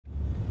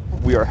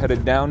We are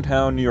headed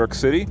downtown New York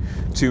City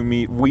to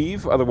meet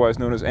Weev, otherwise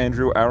known as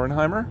Andrew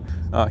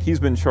Auernheimer. He's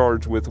been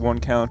charged with one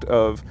count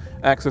of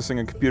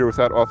accessing a computer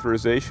without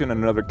authorization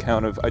and another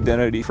count of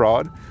identity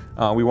fraud.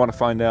 We want to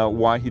find out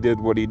why he did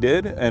what he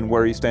did and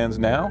where he stands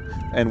now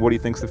and what he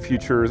thinks the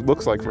future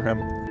looks like for him.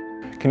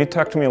 Can you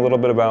talk to me a little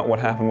bit about what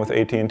happened with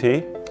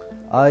AT&T?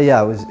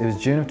 Yeah, it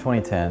was June of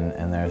 2010,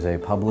 and there's a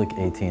public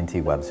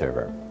AT&T web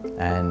server.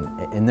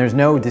 And there's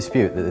no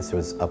dispute that this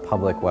was a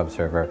public web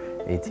server.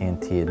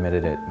 AT&T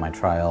admitted it in my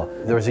trial.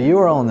 There was a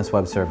URL on this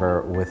web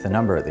server with a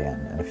number at the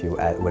end, and if you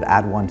would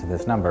add one to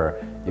this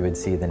number, you would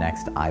see the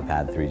next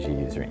iPad 3G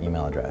user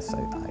email address.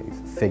 I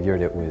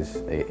figured it was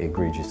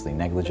egregiously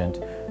negligent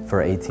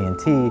for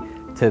AT&T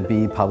to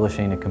be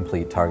publishing a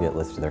complete target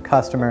list of their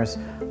customers.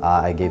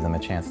 I gave them a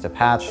chance to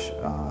patch,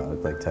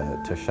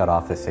 to shut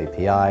off this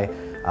API.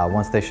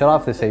 Once they shut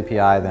off this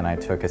API, then I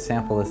took a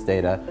sample list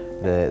data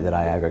that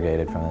I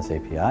aggregated from this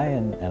API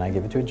and I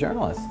give it to a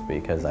journalist,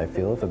 because I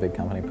feel if a big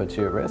company puts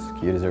you at risk,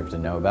 you deserve to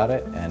know about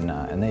it,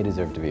 and they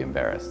deserve to be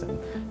embarrassed, and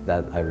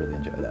I really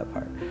enjoy that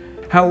part.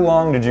 How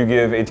long did you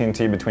give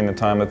AT&T between the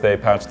time that they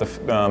patched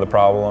the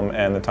problem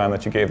and the time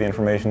that you gave the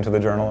information to the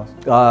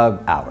journalist?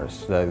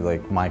 Hours.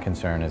 My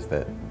concern is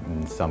that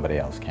somebody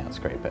else can't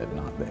scrape it,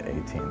 not that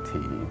AT&T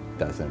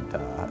doesn't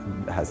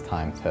has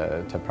time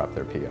to prep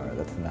their PR.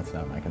 That's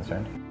not my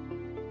concern.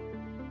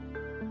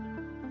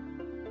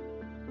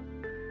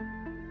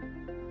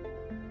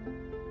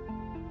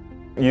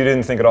 You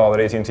didn't think at all that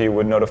AT&T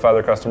would notify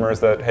their customers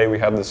that, hey, we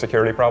have this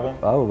security problem?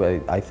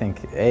 Oh, I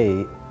think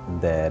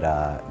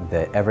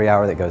that every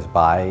hour that goes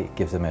by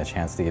gives them a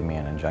chance to give me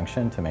an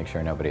injunction to make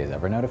sure nobody is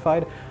ever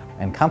notified.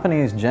 And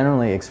companies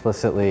generally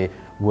explicitly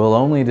will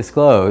only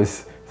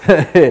disclose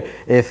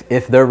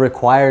if they're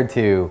required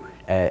to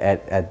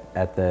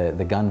at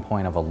the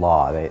gunpoint of a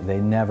law. They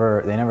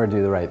never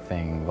do the right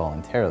thing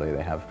voluntarily.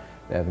 They have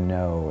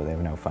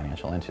no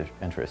financial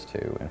interest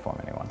to inform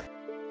anyone.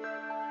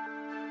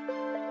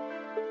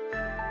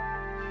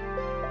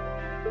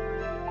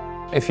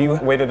 If you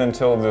waited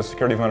until the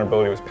security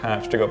vulnerability was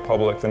patched to go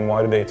public, then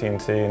why did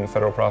AT&T and the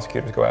federal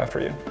prosecutors go after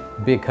you?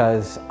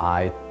 Because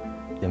I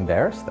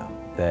embarrassed them.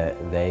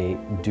 That they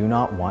do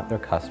not want their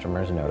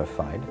customers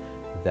notified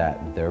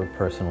that their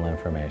personal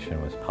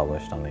information was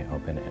published on the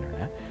open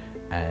internet,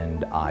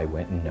 and I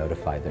went and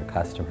notified their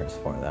customers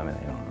for them, and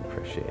they don't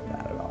appreciate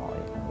that at all.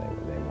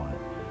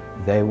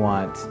 They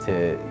want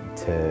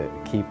to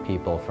keep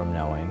people from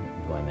knowing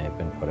when they've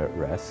been put at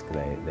risk.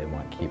 They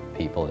want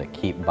people to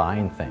keep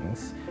buying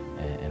things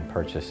and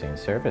purchasing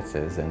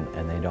services,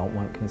 and they don't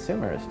want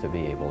consumers to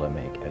be able to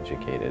make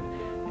educated,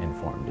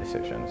 informed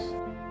decisions.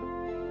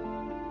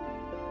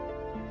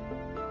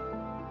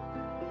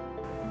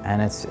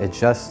 And it's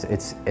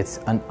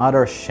an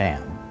utter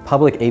sham.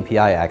 Public API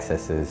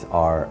accesses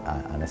are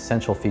an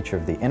essential feature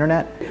of the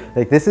internet.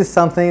 This is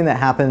something that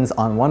happens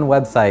on one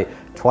website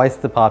twice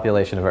the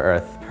population of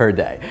Earth per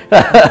day.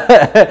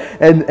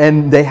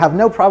 and they have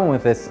no problem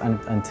with this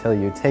until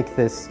you take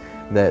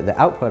the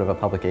output of a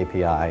public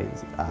API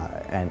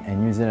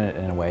and use it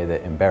in a way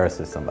that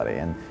embarrasses somebody.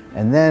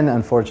 And then,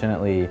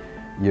 unfortunately,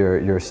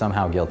 you're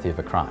somehow guilty of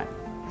a crime.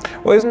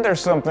 Well, isn't there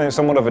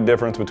somewhat of a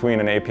difference between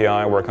an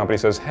API where a company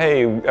says,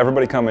 hey,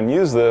 everybody come and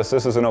use this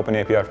is an open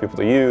API for people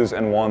to use,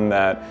 and one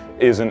that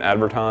isn't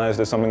advertised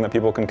as something that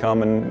people can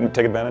come and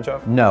take advantage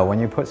of? No, when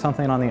you put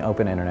something on the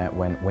open internet,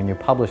 when you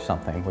publish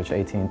something, which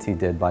AT&T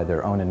did by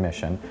their own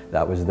admission,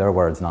 that was their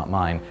words, not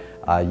mine,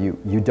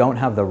 you don't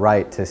have the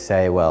right to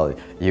say, well,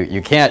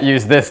 you can't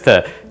use this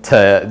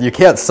you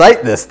can't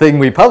cite this thing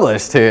we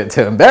published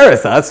to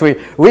embarrass us.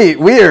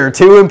 We are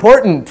too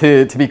important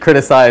to be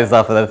criticized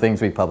off of the things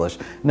we publish.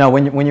 No,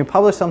 when you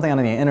publish something on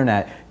the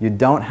internet, you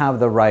don't have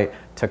the right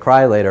to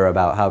cry later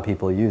about how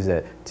people use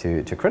it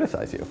to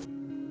criticize you.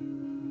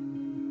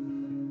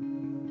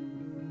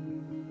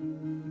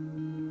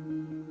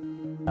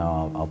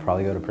 No, I'll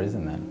probably go to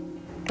prison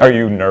then. Are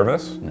you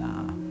nervous?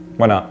 Nah.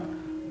 Why not?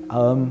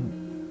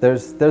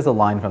 There's a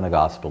line from the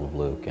Gospel of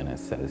Luke, and it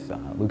says,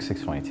 Luke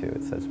 6:22,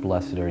 it says,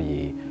 "Blessed are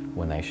ye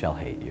when they shall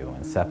hate you,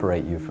 and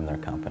separate you from their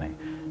company,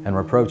 and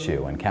reproach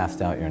you, and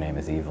cast out your name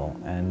as evil."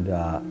 And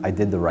I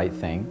did the right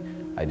thing.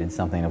 I did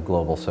something of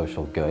global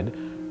social good.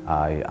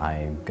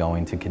 I'm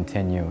going to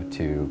continue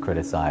to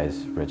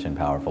criticize rich and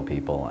powerful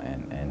people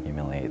and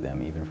humiliate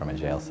them, even from a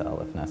jail cell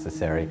if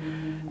necessary.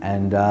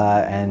 And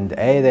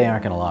A, they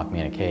aren't going to lock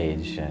me in a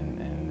cage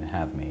and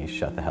have me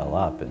shut the hell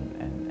up,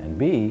 and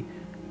B,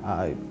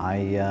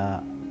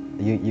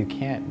 you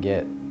can't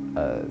get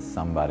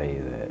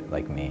somebody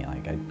like me.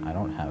 I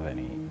don't have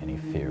any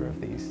fear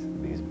of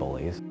these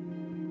bullies.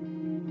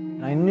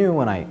 And I knew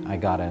when I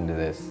got into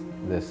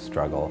this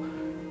struggle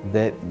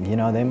that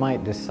they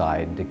might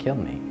decide to kill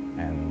me,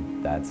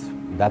 and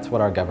that's what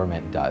our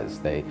government does.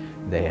 They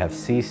have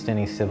ceased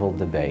any civil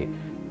debate.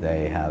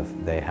 They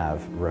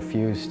have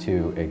refused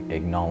to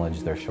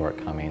acknowledge their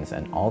shortcomings,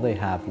 and all they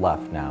have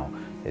left now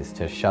is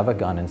to shove a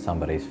gun in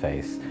somebody's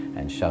face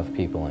and shove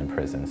people in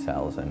prison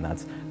cells, and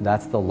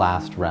that's the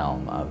last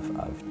realm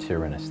of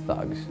tyrannous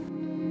thugs.